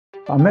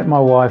I met my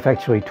wife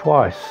actually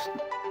twice.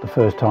 The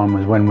first time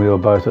was when we were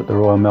both at the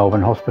Royal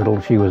Melbourne Hospital.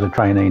 She was a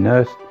trainee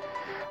nurse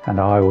and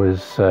I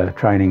was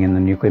training in the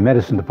nuclear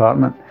medicine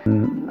department.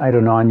 And 8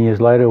 or 9 years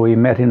later we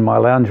met in my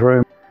lounge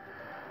room.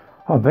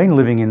 I've been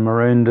living in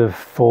Maroondah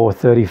for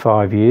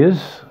 35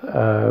 years.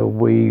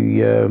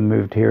 We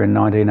moved here in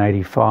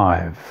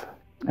 1985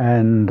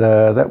 and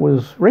that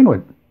was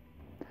Ringwood.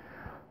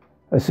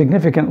 A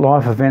significant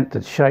life event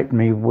that shaped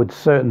me would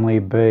certainly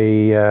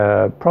be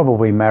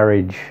probably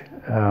marriage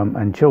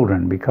and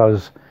children,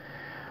 because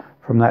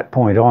from that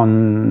point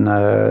on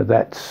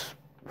that's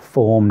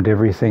formed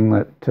everything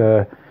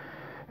that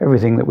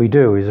we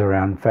do is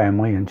around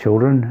family and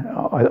children.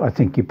 I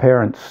think your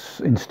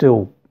parents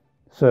instill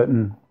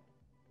certain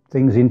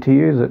things into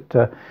you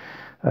that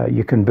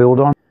you can build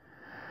on.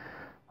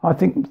 I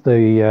think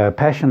the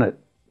passionate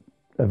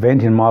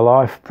event in my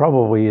life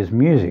probably is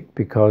music,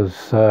 because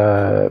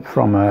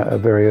from a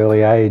very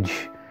early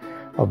age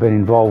I've been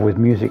involved with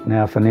music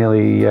now for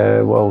nearly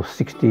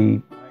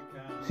 60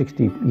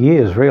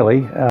 years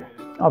really.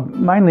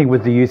 I'm mainly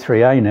with the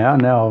U3A now.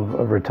 Now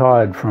I've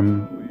retired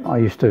from,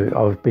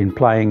 I've been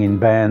playing in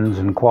bands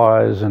and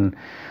choirs and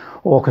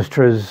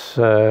orchestras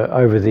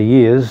over the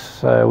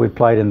years. We've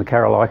played in the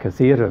Carolina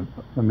Theatre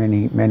for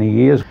many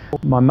years.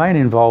 My main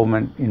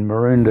involvement in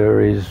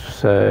Maroondah is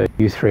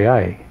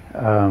U3A,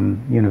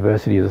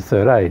 University of the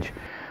Third Age.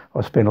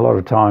 I spend a lot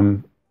of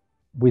time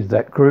with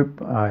that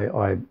group.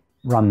 I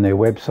run their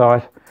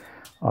website.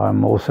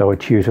 I'm also a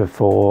tutor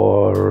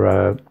for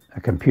a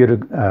computer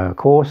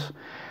course,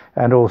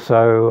 and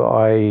also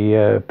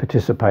I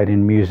participate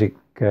in music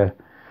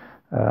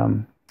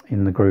in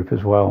the group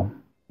as well.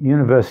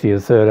 University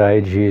of the Third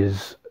Age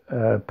is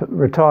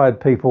retired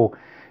people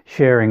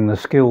sharing the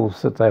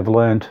skills that they've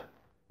learnt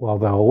while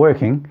they were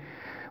working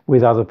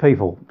with other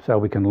people, so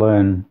we can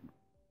learn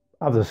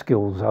other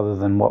skills other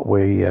than what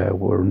we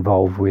were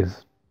involved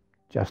with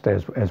just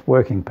as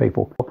working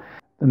people.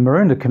 The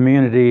Maroondah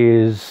community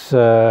is,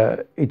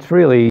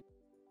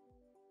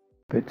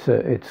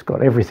 it's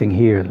got everything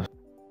here.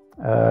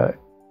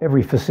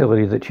 Every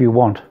facility that you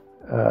want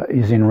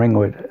is in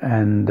Ringwood,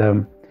 and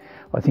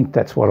I think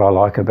that's what I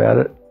like about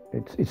it.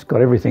 It's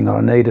got everything that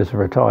I need as a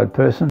retired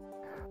person.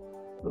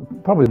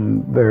 Probably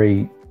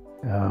very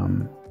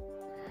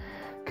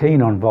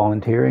keen on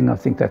volunteering. I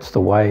think that's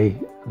the way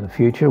of the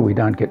future. We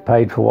don't get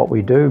paid for what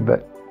we do,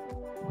 but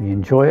we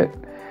enjoy it.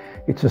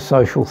 It's a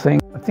social thing.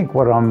 I think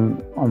what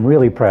I'm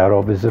really proud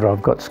of is that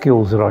I've got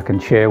skills that I can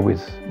share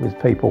with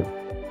people.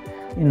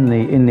 In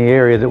the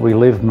area that we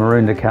live,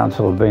 Maroondah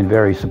Council have been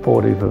very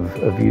supportive of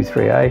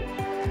U3A,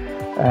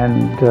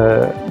 and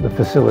the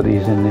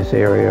facilities in this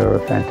area are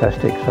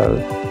fantastic,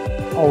 so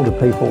older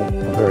people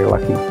are very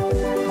lucky.